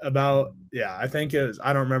I think it was,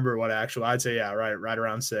 I don't remember what actual, I'd say, right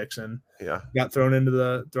around 6, and got thrown into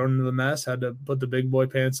the mess, had to put the big boy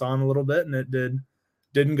pants on a little bit, and it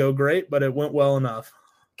didn't go great, but it went well enough.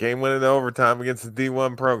 Game winning overtime against the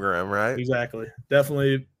D1 program, right? Exactly.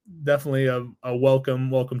 Definitely a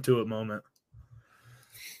welcome to it moment.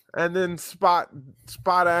 And then spot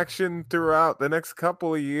action throughout the next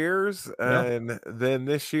couple of years. And then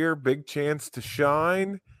this year, big chance to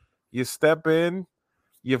shine. You step in.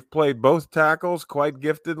 You've played both tackles quite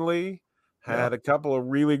giftedly. Had a couple of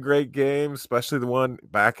really great games, especially the one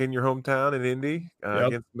back in your hometown in Indy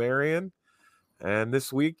against Marion. And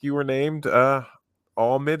this week you were named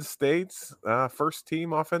all Mid-States first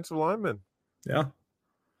team offensive lineman. Yeah.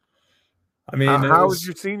 I mean, how was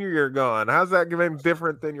your senior year gone? How's that game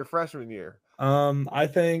different than your freshman year? I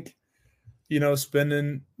think,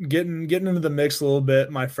 getting into the mix a little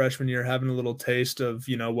bit my freshman year, having a little taste of,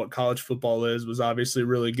 what college football is, was obviously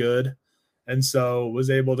really good. And so was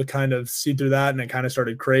able to kind of see through that, and I kind of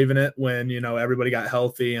started craving it when, everybody got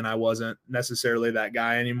healthy and I wasn't necessarily that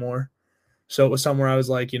guy anymore. So it was somewhere I was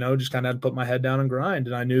like, just kind of had to put my head down and grind.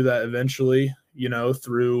 And I knew that eventually,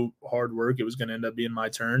 through hard work, it was going to end up being my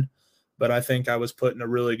turn. But I think I was put in a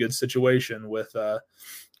really good situation with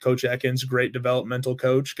Coach Ekins, great developmental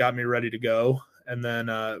coach, got me ready to go. And then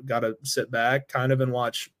got to sit back kind of and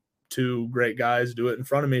watch 2 great guys do it in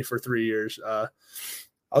front of me for 3 years.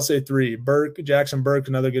 I'll say 3. Jackson Burke,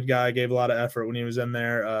 another good guy, gave a lot of effort when he was in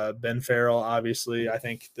there. Ben Farrell, obviously, I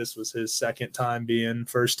think this was his second time being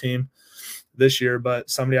first team this year, but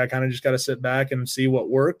somebody I kind of just got to sit back and see what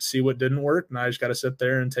worked, see what didn't work, and I just got to sit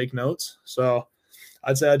there and take notes. So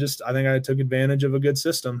I'd say I think I took advantage of a good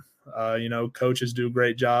system. Coaches do a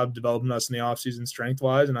great job developing us in the offseason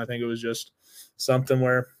strength-wise, and I think it was just something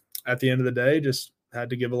where at the end of the day just had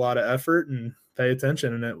to give a lot of effort and pay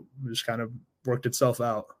attention, and it just kind of worked itself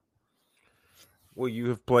out. Well, you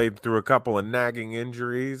have played through a couple of nagging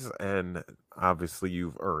injuries, and obviously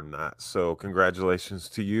you've earned that. So congratulations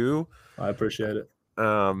to you. I appreciate it.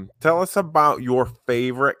 Tell us about your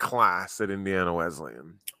favorite class at Indiana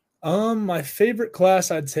Wesleyan. My favorite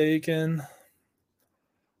class I'd taken,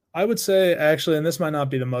 I would say actually, and this might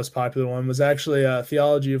not be the most popular one, was actually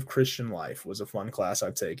Theology of Christian Life was a fun class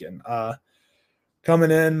I've taken.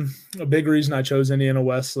 Coming in, a big reason I chose Indiana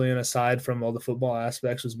Wesleyan, aside from all the football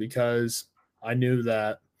aspects, was because I knew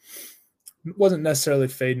that it wasn't necessarily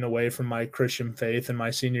fading away from my Christian faith in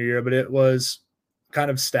my senior year, but it was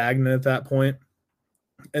kind of stagnant at that point.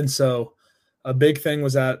 And so a big thing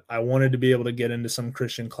was that I wanted to be able to get into some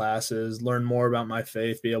Christian classes, learn more about my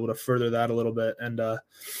faith, be able to further that a little bit. And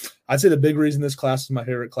I'd say the big reason this class was my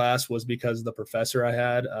favorite class was because the professor I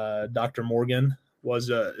had, Dr. Morgan,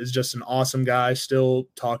 is just an awesome guy. Still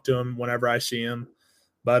talk to him whenever I see him.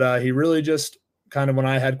 But he really just kind of, when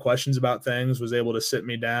I had questions about things, was able to sit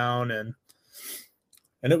me down, and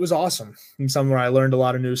it was awesome. And somewhere I learned a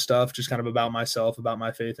lot of new stuff, just kind of about myself, about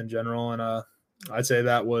my faith in general. And I'd say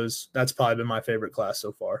that's probably been my favorite class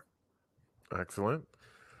so far. Excellent.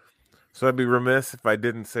 So I'd be remiss if I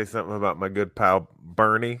didn't say something about my good pal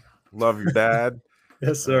Bernie. Love your dad.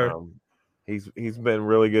 Yes, sir. He's been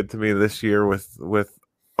really good to me this year with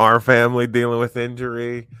our family dealing with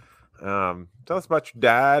injury. Tell us about your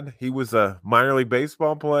dad. He was a minor league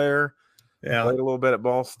baseball player. Yeah. Played a little bit at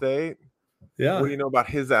Ball State. Yeah. What do you know about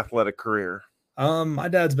his athletic career? My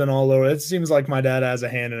dad's been all over. It seems like my dad has a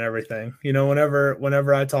hand in everything.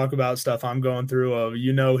 Whenever I talk about stuff I'm going through,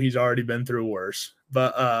 he's already been through worse.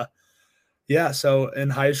 But yeah, so in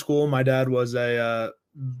high school, my dad was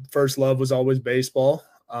first love was always baseball.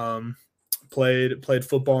 Played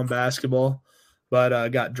football and basketball, but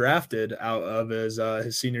got drafted out of his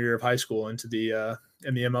senior year of high school into the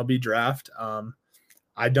in the MLB draft.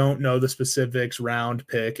 I don't know the specifics, round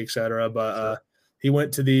pick, etc., but he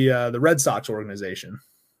went to the Red Sox organization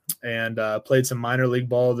and played some minor league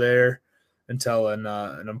ball there until an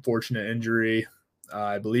unfortunate injury,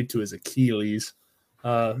 I believe to his Achilles,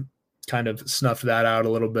 kind of snuffed that out a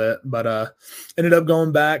little bit. But ended up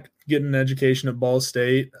going back, getting an education at Ball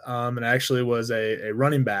State, and actually was a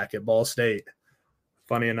running back at Ball State,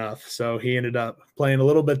 funny enough. So he ended up playing a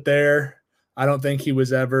little bit there. I don't think he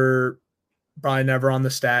was probably never on the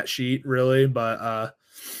stat sheet really, but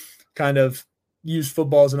kind of used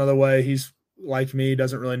football as another way. He's like me,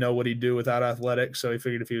 doesn't really know what he'd do without athletics. So he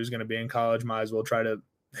figured if he was going to be in college, might as well try to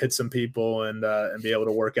hit some people and be able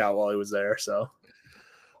to work out while he was there. So,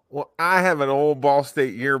 well, I have an old Ball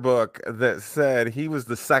State yearbook that said he was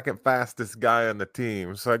the second fastest guy on the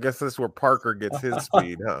team. So I guess that's where Parker gets his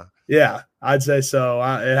speed, huh? Yeah, I'd say so.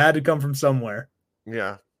 It had to come from somewhere.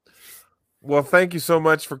 Yeah. Well, thank you so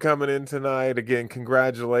much for coming in tonight. Again,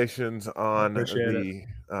 congratulations on the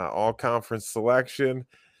all-conference selection.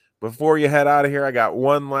 Before you head out of here, I got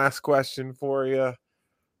one last question for you.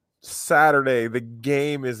 Saturday, the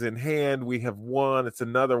game is in hand. We have won. It's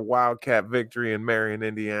another Wildcat victory in Marion,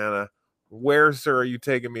 Indiana. Where, sir, are you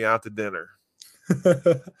taking me out to dinner?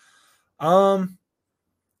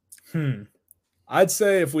 I'd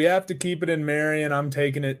say if we have to keep it in Marion, I'm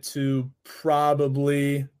taking it to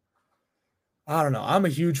probably, I don't know. I'm a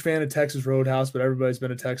huge fan of Texas Roadhouse, but everybody's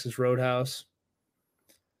been a Texas Roadhouse.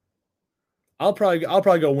 I'll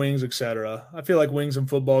probably go wings, etc. I feel like wings and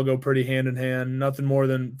football go pretty hand in hand. Nothing more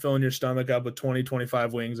than filling your stomach up with 20,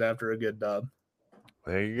 25 wings after a good dub.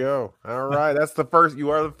 There you go. All right. That's the first.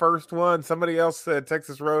 You are the first one. Somebody else said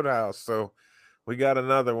Texas Roadhouse. So we got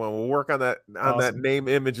another one. We'll work on that that name,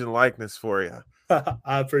 image, and likeness for you.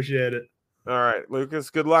 I appreciate it. All right,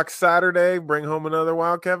 Lucas. Good luck Saturday. Bring home another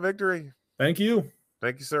Wildcat victory. Thank you.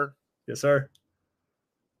 Thank you, sir. Yes, sir.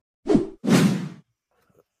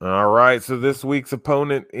 All right, so this week's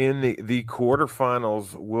opponent in the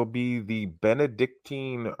quarterfinals will be the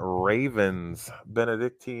Benedictine Ravens.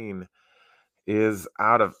 Benedictine is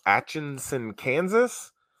out of Atchison,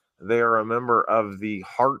 Kansas. They are a member of the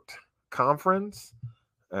Hart Conference,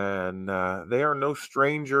 and they are no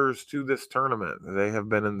strangers to this tournament. They have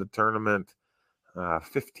been in the tournament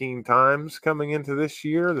 15 times coming into this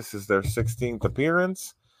year. This is their 16th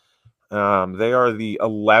appearance. They are the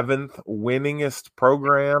 11th winningest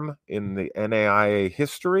program in the NAIA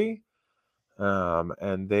history,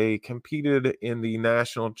 and they competed in the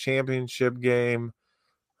national championship game.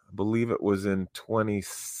 I believe it was in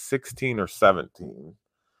 2016 or 17.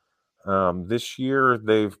 This year,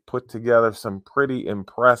 they've put together some pretty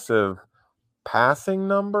impressive passing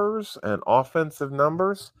numbers and offensive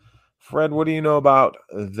numbers. Fred, what do you know about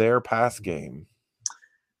their pass game?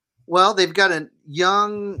 Well, they've got a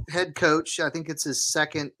young head coach. I think it's his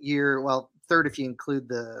second year. Well, third if you include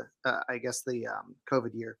the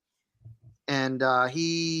COVID year. And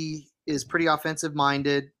he is pretty offensive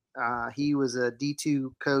minded. He was a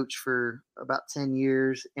D2 coach for about 10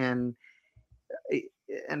 years. And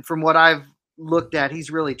from what I've looked at, he's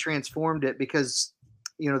really transformed it because,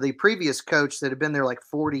 the previous coach that had been there like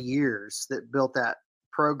 40 years that built that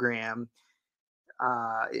program,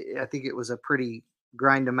 I think it was a pretty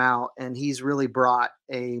grind them out, and he's really brought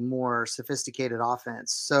a more sophisticated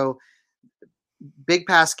offense. So big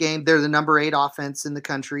pass game. They're the number 8 offense in the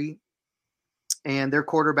country, and their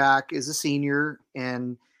quarterback is a senior,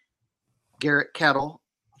 and Garrett Kettle.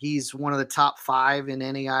 He's one of the top 5 in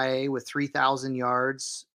NAIA with 3,000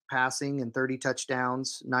 yards passing and 30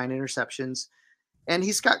 touchdowns, 9 interceptions. And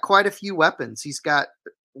he's got quite a few weapons. He's got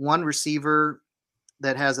one receiver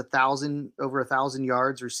that has over 1,000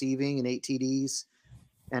 yards receiving and 8 TDs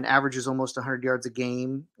and averages almost 100 yards a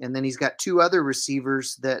game. And then he's got 2 other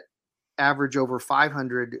receivers that average over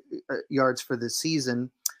 500 yards for the season,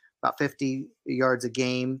 about 50 yards a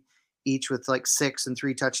game, each with like 6 and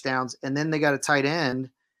 3 touchdowns. And then they got a tight end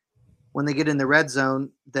when they get in the red zone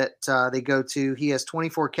that they go to. He has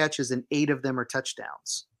 24 catches and 8 of them are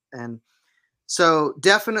touchdowns. And so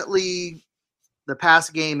definitely the pass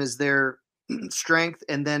game is their strength.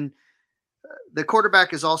 And then the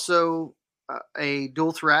quarterback is also a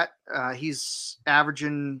dual threat. He's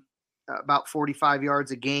averaging about 45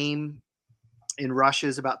 yards a game in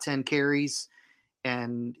rushes, about 10 carries,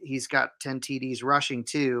 and he's got 10 TDs rushing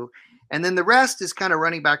too. And then the rest is kind of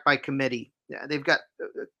running back by committee. Yeah, they've got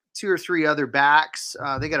 2 or 3 other backs.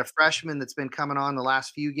 They got a freshman that's been coming on the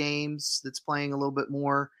last few games that's playing a little bit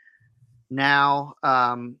more now.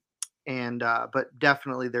 But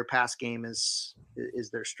definitely their pass game is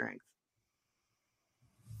their strength.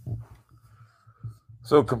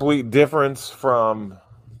 So complete difference from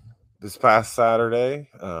this past Saturday.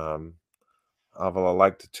 Avila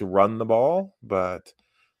liked to run the ball, but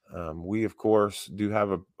we, of course, do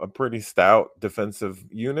have a pretty stout defensive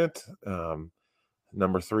unit,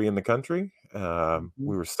 number 3 in the country.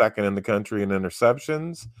 We were second in the country in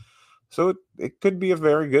interceptions. So it could be a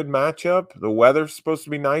very good matchup. The weather's supposed to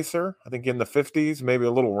be nicer, I think in the 50s, maybe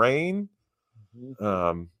a little rain.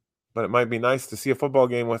 But it might be nice to see a football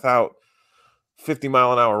game without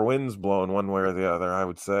 50-mile-an-hour winds blowing one way or the other, I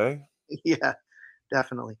would say. Yeah,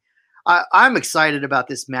 definitely. I'm excited about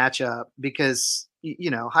this matchup because,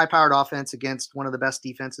 high-powered offense against one of the best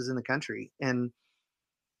defenses in the country. And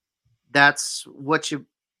that's what you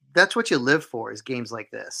live for, is games like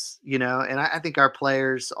this, and I think our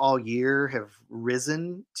players all year have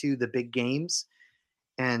risen to the big games,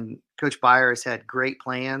 and Coach Beyer has had great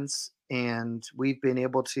plans, and we've been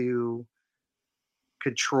able to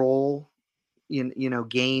control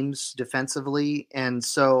games defensively. And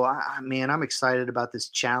so I'm excited about this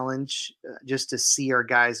challenge, just to see our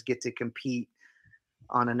guys get to compete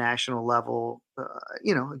on a national level,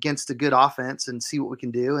 against a good offense and see what we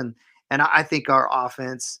can do. And I think our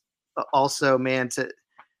offense also, man, to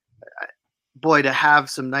have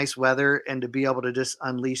some nice weather and to be able to just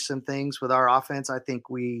unleash some things with our offense. I think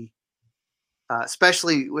we,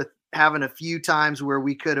 especially with having a few times where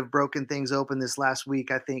we could have broken things open this last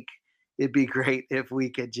week, I think it'd be great if we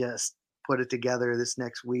could just put it together this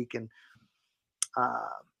next week and,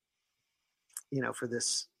 for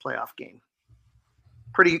this playoff game.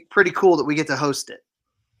 Pretty cool that we get to host it.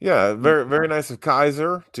 Yeah, very, very nice of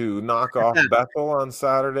Kaiser to knock off Bethel on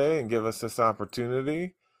Saturday and give us this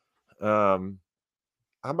opportunity. How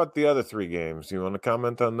about the other 3 games? Do you want to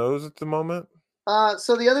comment on those at the moment?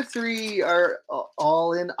 So the other 3 are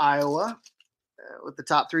all in Iowa with the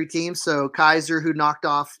top 3 teams. So Kaiser, who knocked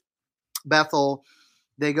off Bethel,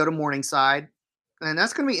 they go to Morningside. And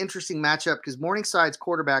that's going to be an interesting matchup because Morningside's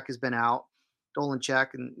quarterback has been out,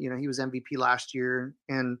 Dolanchek, and, he was MVP last year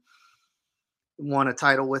and won a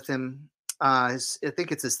title with him. I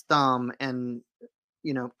think it's his thumb and,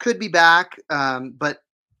 could be back. But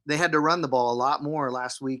they had to run the ball a lot more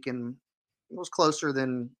last week, and it was closer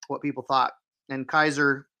than what people thought. And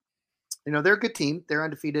Kaiser, they're a good team. They're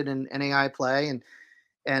undefeated in NAI play,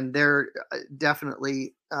 and they're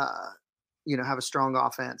definitely, have a strong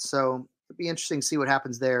offense. So it'd be interesting to see what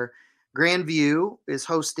happens there. Grandview is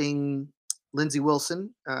hosting Lindsey Wilson,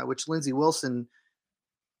 which Lindsey Wilson,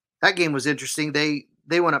 that game was interesting. They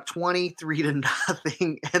went up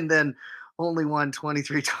 23-0 and then only won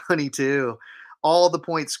 23-22. All the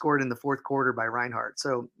points scored in the 4th quarter by Reinhardt.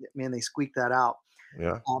 So, man, they squeaked that out.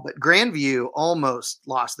 Yeah. But Grandview almost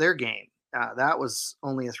lost their game. That was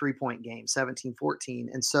only a 3-point game,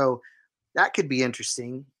 17-14. And so that could be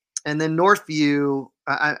interesting. And then Northview,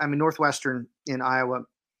 Northwestern in Iowa,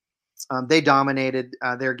 they dominated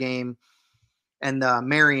their game. And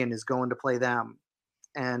Marion is going to play them.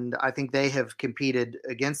 And I think they have competed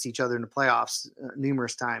against each other in the playoffs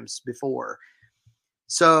numerous times before.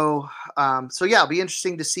 So yeah, it'll be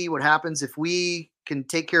interesting to see what happens. If we can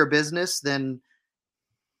take care of business, then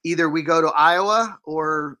either we go to Iowa,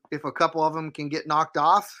 or if a couple of them can get knocked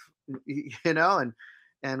off,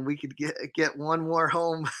 and we could get one more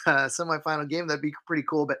home semifinal game, that'd be pretty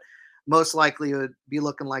cool. But most likely it would be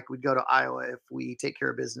looking like we'd go to Iowa if we take care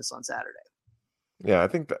of business on Saturday. Yeah, I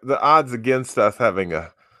think the odds against us having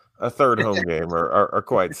a 3rd home game are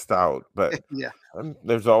quite stout, but yeah,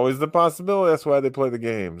 there's always the possibility. That's why they play the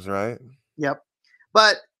games, right? Yep.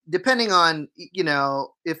 But depending on,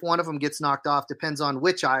 if one of them gets knocked off, depends on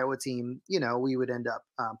which Iowa team, we would end up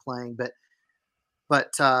playing.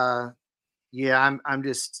 But yeah,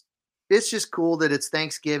 it's just cool that it's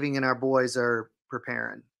Thanksgiving and our boys are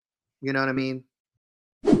preparing. You know what I mean?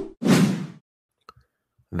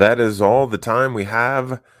 That is all the time we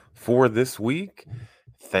have for this week.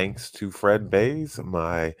 Thanks to Fred Bays,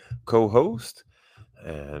 my co-host,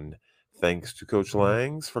 and Thanks to Coach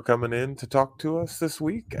Langs for coming in to talk to us this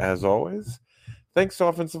week, as always. Thanks to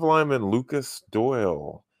offensive lineman Lucas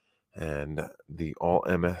Doyle and the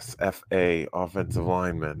All-MSFA offensive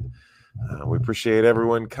lineman. We appreciate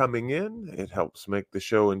everyone coming in. It helps make the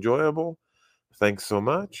show enjoyable. Thanks so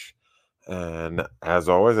much. And as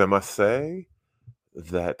always, I must say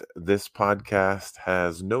that this podcast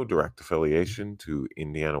has no direct affiliation to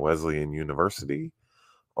Indiana Wesleyan University.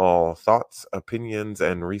 All thoughts, opinions,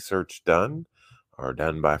 and research done are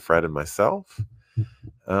done by Fred and myself.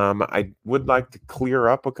 I would like to clear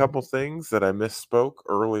up a couple things that I misspoke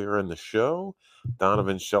earlier in the show.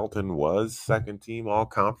 Donovan Shelton was second team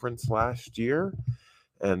all-conference last year,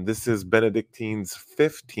 and this is Benedictine's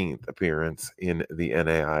 15th appearance in the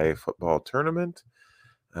NAIA football tournament.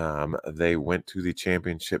 They went to the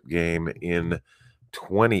championship game in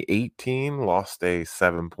 2018, lost a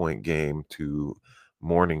 7-point game to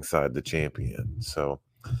Morningside, the champion. So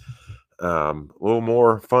a little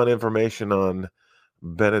more fun information on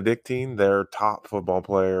Benedictine. Their top football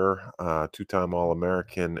player, two-time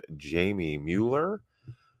All-American Jamie Mueller,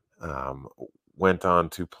 went on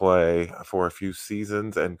to play for a few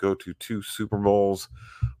seasons and go to 2 Super Bowls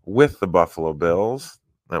with the Buffalo Bills.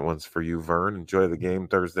 That one's for you, Vern. Enjoy the game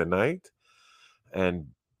Thursday night. And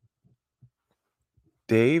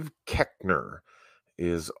Dave Keckner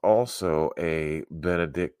is also a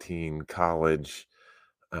Benedictine College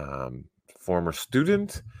former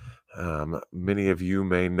student. Many of you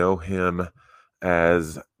may know him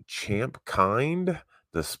as Champ Kind,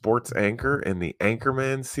 the sports anchor in the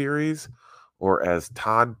Anchorman series, or as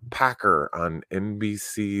Todd Packer on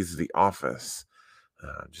NBC's The Office.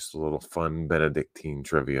 Just a little fun Benedictine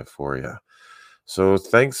trivia for you. So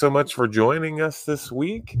thanks so much for joining us this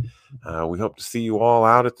week. We hope to see you all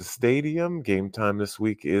out at the stadium. Game time this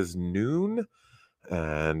week is noon.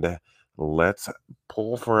 And let's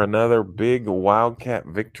pull for another big Wildcat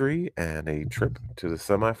victory and a trip to the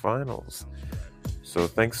semifinals. So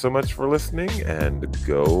thanks so much for listening, and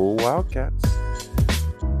go Wildcats.